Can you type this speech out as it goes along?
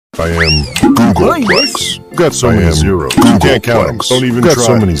I am Googleplex. Got so many zeros. You can't count them. Don't even try. Got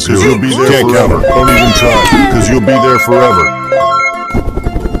so many zeros. You'll be there forever. Don't even try, because you'll be there forever.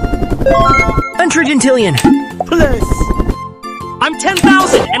 Untrigentillion. Plus. I'm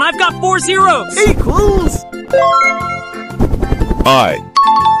 10,000, and I've got 4 zeros. Equals. I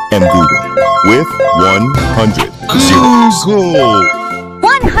am Google with 100 zeros. Google.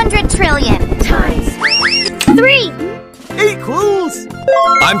 100 trillion times 3 Equals.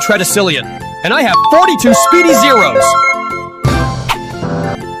 I'm Tredicillion, and I have 42 speedy zeros.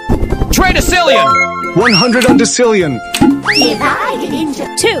 Tredicillion! 100 undecillion. divided into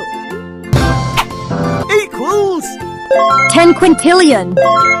 2 Equals. 10 quintillion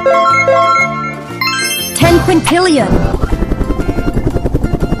 10 quintillion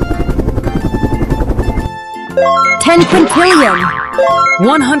 10 quintillion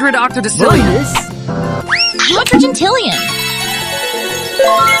 100 octodecillion. Minus. 100 quintillion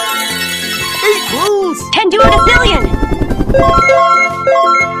Equals. 10 duodecillion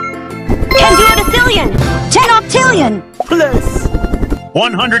 10 duodecillion 10 octillion Plus.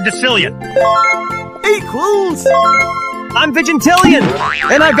 100 decillion. Equals. I'm Vigintillion,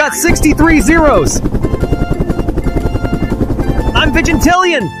 and I've got 63 zeros. I'm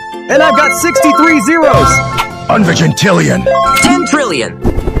Vigintillion, and I've got 63 zeros. I'm Vigintillion. 10 trillion.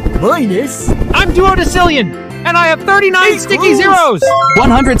 Minus. I'm Duodecillion, and I have 39 sticky Equals. zeros.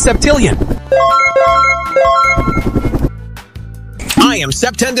 100 septillion. I am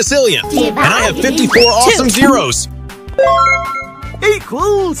Septendecillion, and I have 54 awesome zeros.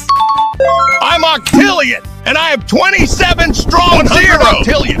 Equals. I'm Octillion, and I have 27 strong zeros.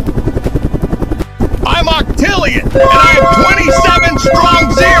 Octillion. I'm Octillion, and I have 27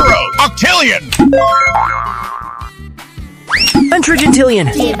 strong zeros. Octillion.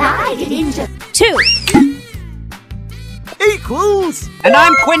 Untrigentillion. divided into 2 Equals. And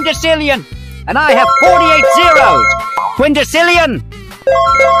I'm Quindecillion, and I have 48 zeros. Quindecillion!